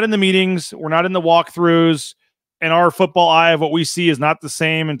again, we're not in the meetings. We're not in the walkthroughs. And our football eye of what we see is not the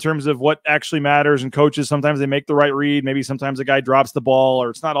same in terms of what actually matters. And coaches, sometimes they make the right read. Maybe sometimes a guy drops the ball,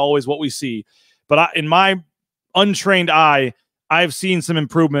 or it's not always what we see. But in my untrained eye, I've seen some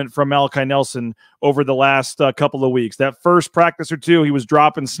improvement from Malachi Nelson over the last couple of weeks. That first practice or two, he was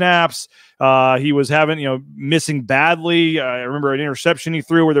dropping snaps. He was missing badly. I remember an interception he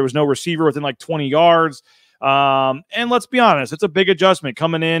threw where there was no receiver within like 20 yards. And let's be honest, it's a big adjustment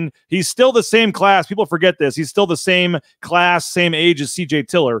coming in. He's still the same class. People forget this. He's still the same class, same age as CJ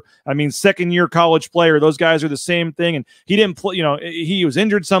Tiller. I mean, second-year college player. Those guys are the same thing. And he didn't play, he was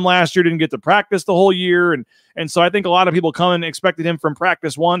injured some last year, didn't get to practice the whole year. And so I think a lot of people come and expected him from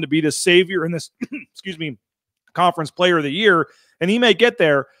practice 1 to be the savior in this, conference player of the year. And he may get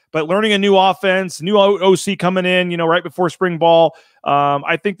there, but learning a new offense, new OC coming in, right before spring ball,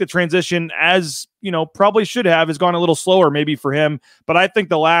 I think the transition, as probably should have, has gone a little slower maybe for him. But I think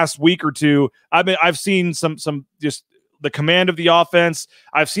the last week or two, I've seen some just the command of the offense.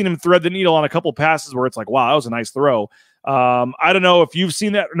 I've seen him thread the needle on a couple passes where it's like, wow, that was a nice throw. I don't know if you've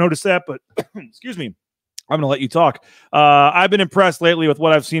seen that or noticed that, but excuse me, I'm going to let you talk. I've been impressed lately with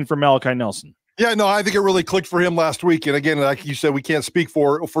what I've seen from Malachi Nelson. Yeah, no, I think it really clicked for him last week. And again, like you said, we can't speak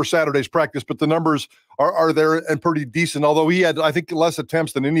for Saturday's practice, but the numbers are there and pretty decent. Although he had, I think, less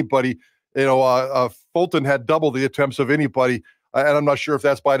attempts than anybody. Fulton had double the attempts of anybody, and I'm not sure if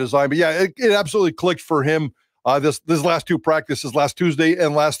that's by design. But yeah, it absolutely clicked for him. This last 2 practices, last Tuesday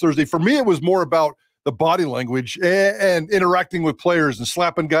and last Thursday. For me, it was more about the body language and interacting with players and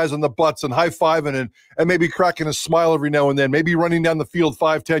slapping guys on the butts and high-fiving and maybe cracking a smile every now and then, maybe running down the field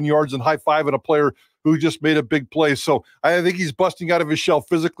 5-10 yards and high-fiving a player who just made a big play. So I think he's busting out of his shell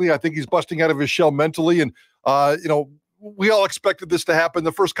physically. I think he's busting out of his shell mentally. And, we all expected this to happen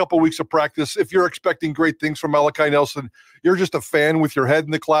the first couple of weeks of practice. If you're expecting great things from Malachi Nelson, you're just a fan with your head in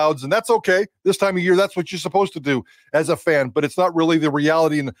the clouds, and that's okay. This time of year, that's what you're supposed to do as a fan, but it's not really the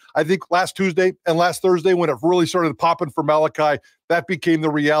reality. And I think last Tuesday and last Thursday, when it really started popping for Malachi, that became the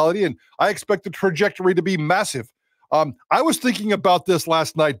reality, and I expect the trajectory to be massive. I was thinking about this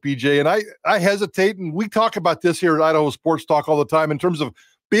last night, BJ, and I hesitate, and we talk about this here at Idaho Sports Talk all the time in terms of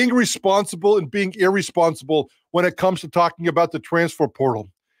being responsible and being irresponsible when it comes to talking about the transfer portal.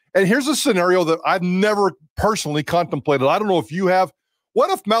 And here's a scenario that I've never personally contemplated. I don't know if you have. What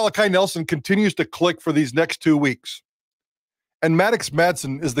if Malachi Nelson continues to click for these next 2 weeks? And Maddox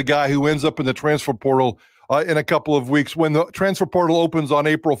Madsen is the guy who ends up in the transfer portal in a couple of weeks when the transfer portal opens on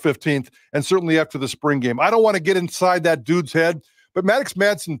April 15th and certainly after the spring game. I don't want to get inside that dude's head, but Maddox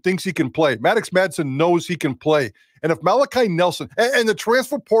Madsen thinks he can play. Maddox Madsen knows he can play. And if Malachi Nelson and the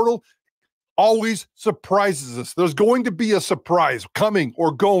transfer portal always surprises us. There's going to be a surprise coming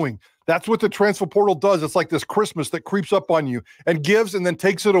or going. That's what the transfer portal does. It's like this Christmas that creeps up on you and gives and then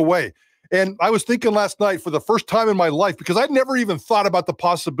takes it away. And I was thinking last night for the first time in my life, because I'd never even thought about the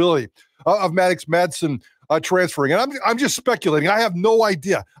possibility of Maddox Madsen transferring. And I'm just speculating. I have no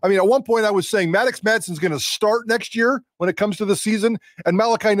idea. I mean, at one point I was saying Maddox Madsen's going to start next year when it comes to the season, and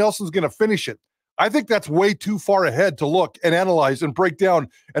Malachi Nelson's going to finish it. I think that's way too far ahead to look and analyze and break down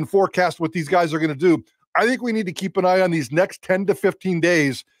and forecast what these guys are going to do. I think we need to keep an eye on these next 10 to 15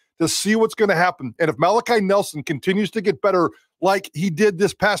 days to see what's going to happen. And if Malachi Nelson continues to get better like he did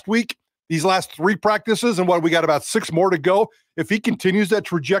this past week, these last 3 practices, and we got about 6 more to go. If he continues that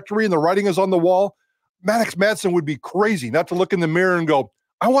trajectory and the writing is on the wall, Maddox Madsen would be crazy not to look in the mirror and go,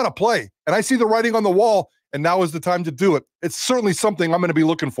 I want to play. And I see the writing on the wall, and now is the time to do it. It's certainly something I'm going to be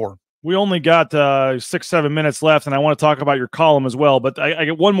looking for. We only got 6-7 minutes left, and I want to talk about your column as well. But I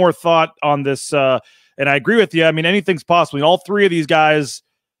get one more thought on this, and I agree with you. I mean, anything's possible. And all 3 of these guys,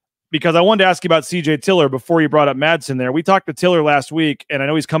 because I wanted to ask you about C.J. Tiller before you brought up Madsen there. We talked to Tiller last week, and I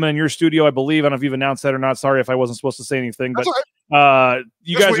know he's coming in your studio, I believe. I don't know if you've announced that or not. Sorry if I wasn't supposed to say anything. But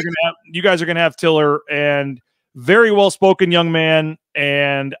you guys are going to have Tiller, and very well-spoken young man,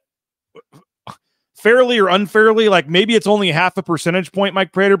 and fairly or unfairly, like maybe it's only half a percentage point,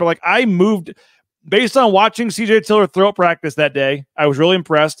 Mike Prater, but like I moved based on watching CJ Tiller throw at practice that day. I was really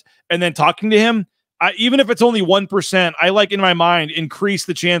impressed. And then talking to him, even if it's only 1%, I like in my mind increase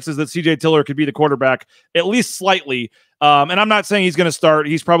the chances that CJ Tiller could be the quarterback at least slightly. And I'm not saying he's going to start.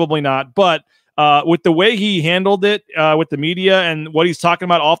 He's probably not. But with the way he handled it with the media and what he's talking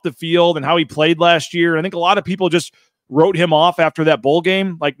about off the field and how he played last year, I think a lot of people just wrote him off after that bowl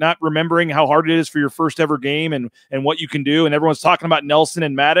game, like not remembering how hard it is for your first ever game and what you can do. And everyone's talking about Nelson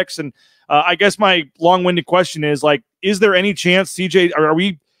and Maddox. And I guess my long-winded question is, like, is there any chance CJ,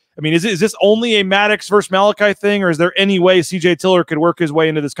 is this only a Maddox versus Malachi thing, or is there any way CJ Tiller could work his way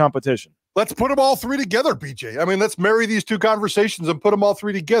into this competition? Let's put them all 3 together, BJ. I mean, let's marry these 2 conversations and put them all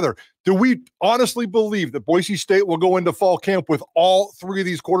 3 together. Do we honestly believe that Boise State will go into fall camp with all 3 of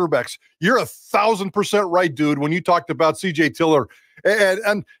these quarterbacks? You're 1,000% right, dude, when you talked about CJ Tiller.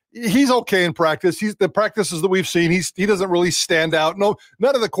 And he's okay in practice. The practices that we've seen, he doesn't really stand out. No,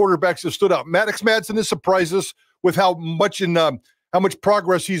 none of the quarterbacks have stood out. Maddox Madsen has surprised us with how much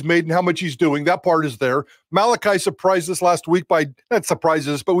progress he's made and how much he's doing. That part is there. Malachi surprised us last week by, not surprised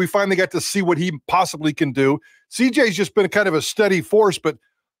us, but we finally got to see what he possibly can do. CJ's just been kind of a steady force, but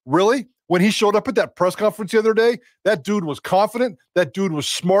really, when he showed up at that press conference the other day, that dude was confident. That dude was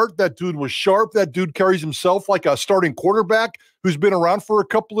smart. That dude was sharp. That dude carries himself like a starting quarterback who's been around for a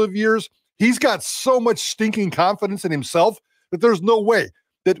couple of years. He's got so much stinking confidence in himself that there's no way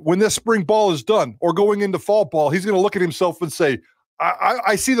that when this spring ball is done or going into fall ball, he's going to look at himself and say,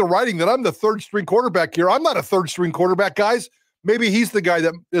 I see the writing that I'm the 3rd string quarterback here. I'm not a 3rd string quarterback, guys. Maybe he's the guy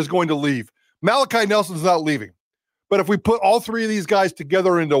that is going to leave. Malachi Nelson's not leaving. But if we put all 3 of these guys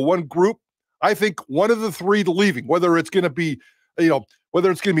together into one group, I think one of the 3 leaving, whether it's going to be,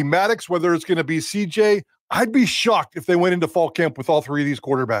 whether it's going to be Maddox, whether it's going to be CJ, I'd be shocked if they went into fall camp with all 3 of these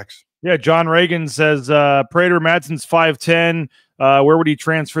quarterbacks. Yeah, John Reagan says Prater Madsen's 5'10". Where would he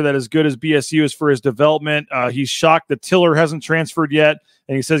transfer that as good as BSU is for his development? He's shocked that Tiller hasn't transferred yet,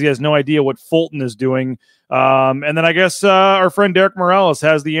 and he says he has no idea what Fulton is doing. And then I guess our friend Derek Morales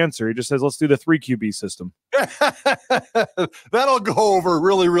has the answer. He just says, let's do the 3 QB system. That'll go over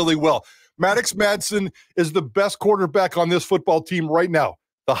really, really well. Maddox Madsen is the best quarterback on this football team right now.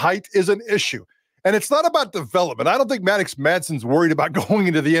 The height is an issue. And it's not about development. I don't think Maddox Madsen's worried about going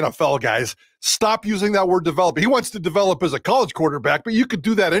into the NFL, guys. Stop using that word develop. He wants to develop as a college quarterback, but you could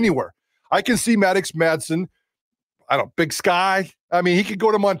do that anywhere. I can see Maddox Madsen, Big Sky. I mean, he could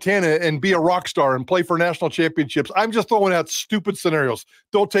go to Montana and be a rock star and play for national championships. I'm just throwing out stupid scenarios.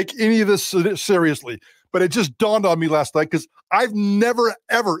 Don't take any of this seriously. But it just dawned on me last night because I've never,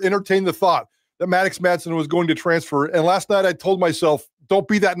 ever entertained the thought that Maddox Madsen was going to transfer. And last night I told myself, don't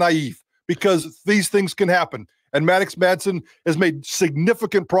be that naive, because these things can happen. And Maddox Madsen has made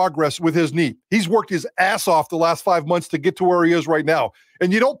significant progress with his knee. He's worked his ass off the last 5 months to get to where he is right now.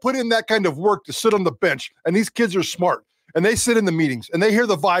 And you don't put in that kind of work to sit on the bench. And these kids are smart. And they sit in the meetings. And they hear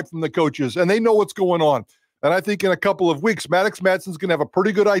the vibe from the coaches. And they know what's going on. And I think in a couple of weeks, Maddox Madsen's going to have a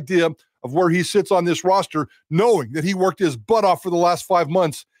pretty good idea of where he sits on this roster, knowing that he worked his butt off for the last 5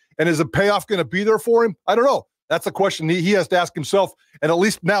 months. And is the payoff going to be there for him? I don't know. That's a question he has to ask himself. And at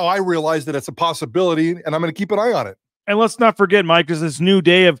least now I realize that it's a possibility, and I'm going to keep an eye on it. And let's not forget, Mike, there's this new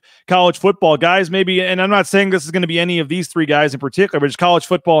day of college football. Guys, maybe, and I'm not saying this is going to be any of these three guys in particular, but just college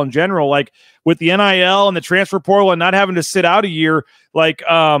football in general, like with the NIL and the transfer portal and not having to sit out a year, like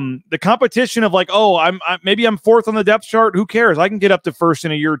the competition of like, oh, maybe I'm fourth on the depth chart. Who cares? I can get up to first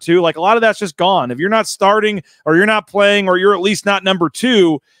in a year or two. Like a lot of that's just gone. If you're not starting or you're not playing or you're at least not number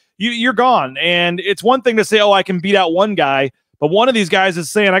two, you're gone. And it's one thing to say, oh, I can beat out one guy, but one of these guys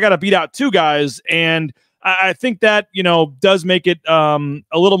is saying I got to beat out two guys. And I think that, does make it a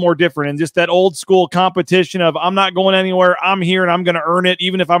little more different, and just that old school competition of I'm not going anywhere. I'm here and I'm going to earn it.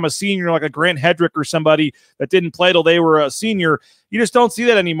 Even if I'm a senior, like a Grant Hedrick or somebody that didn't play till they were a senior, you just don't see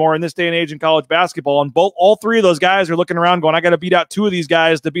that anymore in this day and age in college basketball. And all three of those guys are looking around going, I got to beat out two of these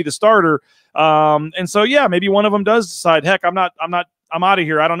guys to be the starter. And so, yeah, maybe one of them does decide, heck, I'm out of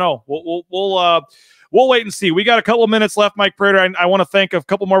here. I don't know. We'll wait and see. We got a couple of minutes left, Mike Prater. I want to thank a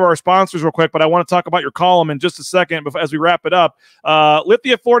couple more of our sponsors real quick, but I want to talk about your column in just a second as we wrap it up.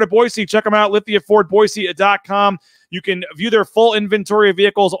 Lithia Ford of Boise. Check them out, lithiafordboise.com. You can view their full inventory of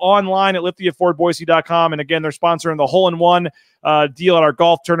vehicles online at lithiafordboise.com. And again, they're sponsoring the hole-in-one deal at our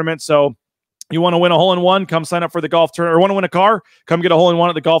golf tournament. So you want to win a hole-in-one, come sign up for the golf tournament. Or want to win a car, come get a hole-in-one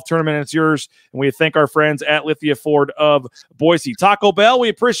at the golf tournament, and it's yours. And we thank our friends at Lithia Ford of Boise. Taco Bell, we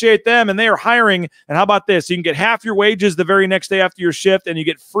appreciate them, and they are hiring. And how about this? You can get half your wages the very next day after your shift, and you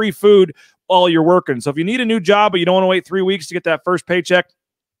get free food while you're working. So if you need a new job, but you don't want to wait 3 weeks to get that first paycheck,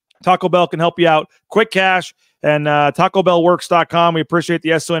 Taco Bell can help you out. Quick cash. And TacoBellWorks.com. We appreciate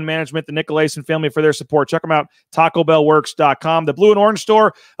the SON management, the Nicolason family for their support. Check them out, TacoBellWorks.com. The Blue and Orange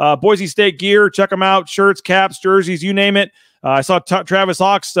store, Boise State gear. Check them out, shirts, caps, jerseys, you name it. I saw Travis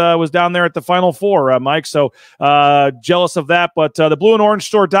Hawks was down there at the Final Four, Mike, so jealous of that. But the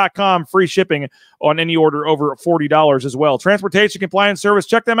blueandorange.com, free shipping on any order over $40 as well. Transportation Compliance Service,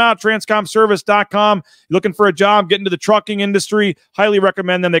 check them out, transcomservice.com. Looking for a job, getting into the trucking industry, highly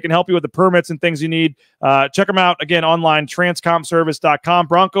recommend them. They can help you with the permits and things you need. Check them out, again, online, transcomservice.com.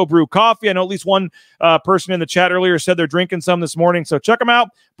 Bronco Brew Coffee. I know at least one person in the chat earlier said they're drinking some this morning, so check them out,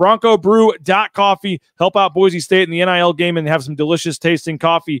 broncobrew.coffee. Help out Boise State in the NIL game and have some delicious tasting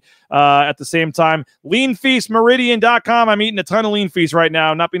coffee at the same time. LeanFeastMeridian.com. I'm eating a ton of Lean Feast right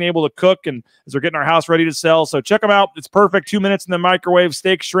now, not being able to cook, and as we're getting our house ready to sell. So check them out. It's perfect. 2 minutes in the microwave,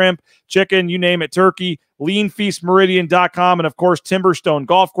 steak, shrimp, chicken, you name it, turkey. LeanFeastMeridian.com. And of course, Timberstone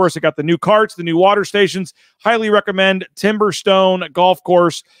Golf Course. They got the new carts, the new water stations. Highly recommend Timberstone Golf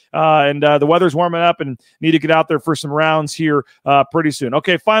Course. And the weather's warming up and need to get out there for some rounds here pretty soon.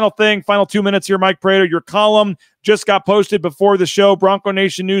 Okay, final 2 minutes here, Mike Prater. Your column just got posted before the show,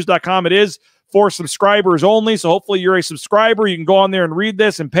 BroncoNationNews.com. It is for subscribers only, so hopefully you're a subscriber. You can go on there and read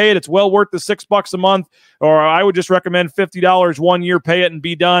this and pay it. It's well worth the $6 a month, or I would just recommend $50 1 year, pay it and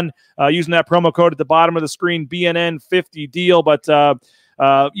be done using that promo code at the bottom of the screen, BNN 50 deal. But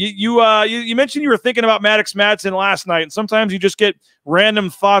you mentioned you were thinking about Maddox Madsen last night, and sometimes you just get random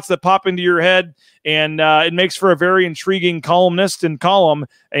thoughts that pop into your head, and it makes for a very intriguing columnist and column.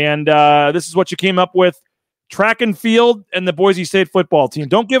 And this is what you came up with. Track and field and the Boise State football team.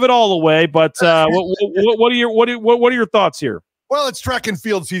 Don't give it all away, but what are your thoughts here? Well, it's track and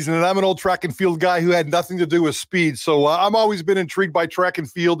field season, and I'm an old track and field guy who had nothing to do with speed. So I'm always been intrigued by track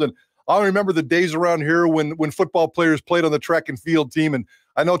and field, and I remember the days around here when football players played on the track and field team. And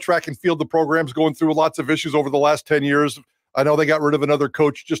I know track and field, the program's going through lots of issues over the last 10 years. I know they got rid of another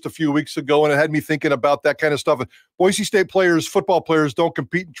coach just a few weeks ago, and it had me thinking about that kind of stuff. And Boise State players, football players, don't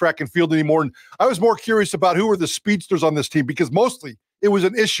compete in track and field anymore. And I was more curious about who were the speedsters on this team, because mostly it was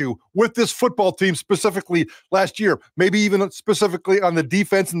an issue with this football team specifically last year, maybe even specifically on the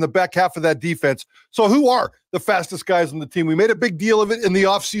defense and the back half of that defense. So who are the fastest guys on the team? We made a big deal of it in the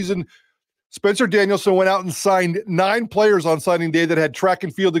offseason. Spencer Danielson went out and signed 9 players on signing day that had track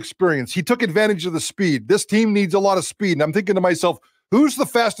and field experience. He took advantage of the speed. This team needs a lot of speed. And I'm thinking to myself, who's the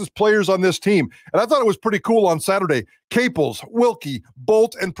fastest players on this team? And I thought it was pretty cool on Saturday. Caples, Wilkie,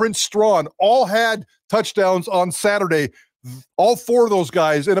 Bolt, and Prince Strawn all had touchdowns on Saturday. All 4 of those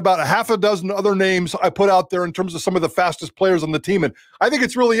guys and about a half a dozen other names I put out there in terms of some of the fastest players on the team. And I think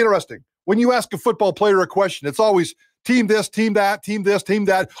it's really interesting. When you ask a football player a question, it's always team this, team that, team this, team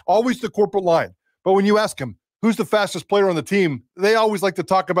that, always the corporate line. But when you ask them, who's the fastest player on the team, they always like to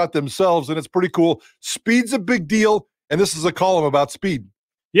talk about themselves, and it's pretty cool. Speed's a big deal, and this is a column about speed.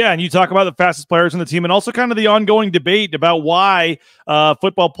 Yeah, and you talk about the fastest players on the team and also kind of the ongoing debate about why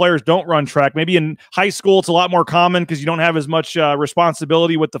football players don't run track. Maybe in high school it's a lot more common because you don't have as much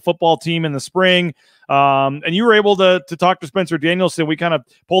responsibility with the football team in the spring. And you were able to talk to Spencer Danielson. We kind of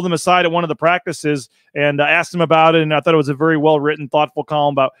pulled him aside at one of the practices and asked him about it, and I thought it was a very well-written, thoughtful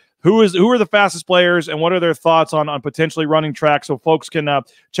column about who are the fastest players and what are their thoughts on potentially running track. So folks can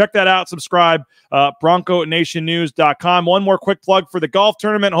check that out, subscribe, BroncoNationNews.com. One more quick plug for the golf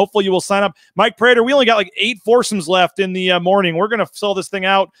tournament. Hopefully you will sign up. Mike Prater, we only got like 8 foursomes left in the morning. We're going to sell this thing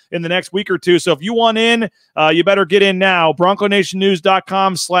out in the next week or two. So if you want in, you better get in now.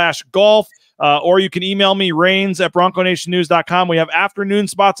 BroncoNationNews.com/golf. Or you can email me, rains@BroncoNationNews.com. We have afternoon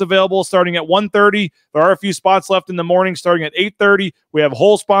spots available starting at 1:30. There are a few spots left in the morning starting at 8:30. We have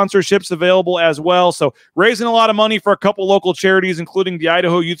whole sponsorships available as well. So raising a lot of money for a couple local charities, including the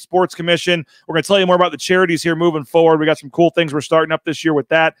Idaho Youth Sports Commission. We're going to tell you more about the charities here moving forward. We got some cool things we're starting up this year with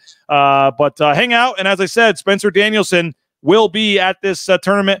that. But hang out. And as I said, Spencer Danielson will be at this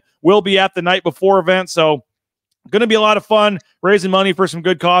tournament, will be at the night before event. So going to be a lot of fun raising money for some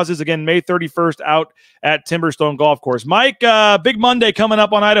good causes. Again, May 31st out at Timberstone Golf Course. Mike, big Monday coming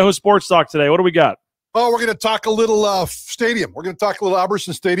up on Idaho Sports Talk today. What do we got? Oh, we're going to talk a little stadium. We're going to talk a little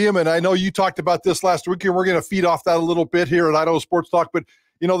Albertson Stadium, and I know you talked about this last week, and we're going to feed off that a little bit here at Idaho Sports Talk. But,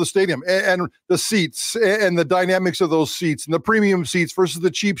 you know, the stadium and the seats and the dynamics of those seats and the premium seats versus the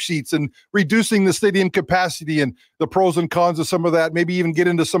cheap seats and reducing the stadium capacity and the pros and cons of some of that, maybe even get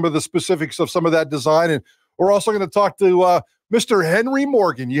into some of the specifics of some of that design. And we're also going to talk to Mr. Henry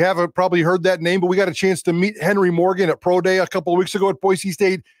Morgan. You haven't probably heard that name, but we got a chance to meet Henry Morgan at Pro Day a couple of weeks ago at Boise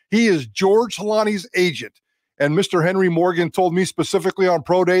State. He is George Halani's agent. And Mr. Henry Morgan told me specifically on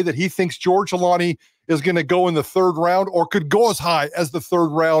Pro Day that he thinks George Halani is going to go in the 3rd round or could go as high as the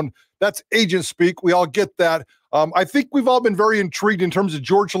 3rd round. That's agent speak. We all get that. I think we've all been very intrigued in terms of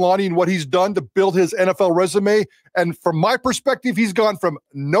George Halani and what he's done to build his NFL resume. And from my perspective, he's gone from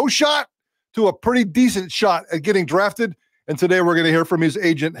no shot to a pretty decent shot at getting drafted. And today we're going to hear from his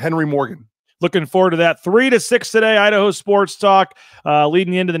agent, Henry Morgan. Looking forward to that. 3 to 6 today, Idaho Sports Talk,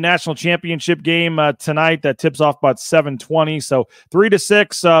 leading into the national championship game tonight. That tips off about 7:20. So 3 to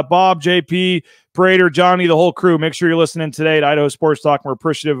 6, Bob, JP, Prater, Johnny, the whole crew. Make sure you're listening today at Idaho Sports Talk. We're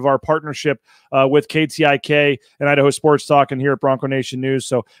appreciative of our partnership with KTIK and Idaho Sports Talk and here at Bronco Nation News.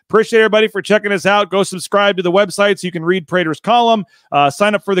 So appreciate everybody for checking us out. Go subscribe to the website so you can read Prater's column.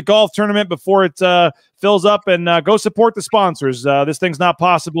 Sign up for the golf tournament before it fills up, and go support the sponsors. This thing's not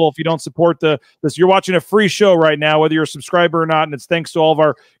possible if you don't support this. You're watching a free show right now, whether you're a subscriber or not, and it's thanks to all of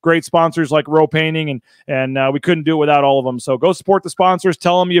our great sponsors like Row Painting, and we couldn't do it without all of them. So go support the sponsors.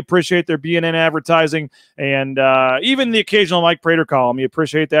 Tell them you appreciate their BNN advertising, and even the occasional Mike Prater column. You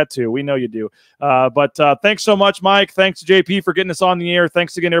appreciate that too. We know you do. But thanks so much, Mike. Thanks to JP for getting us on the air.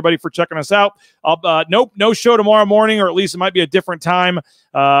 Thanks again, everybody, for checking us out. No show tomorrow morning, or at least it might be a different time.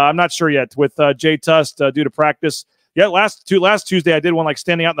 I'm not sure yet with Jay Tust due to practice. Yeah, last Tuesday I did one like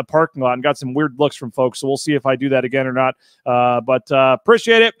standing out in the parking lot and got some weird looks from folks. So we'll see if I do that again or not. But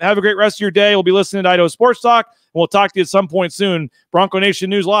appreciate it. Have a great rest of your day. We'll be listening to Idaho Sports Talk. And we'll talk to you at some point soon. Bronco Nation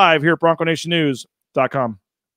News Live here at BroncoNationNews.com.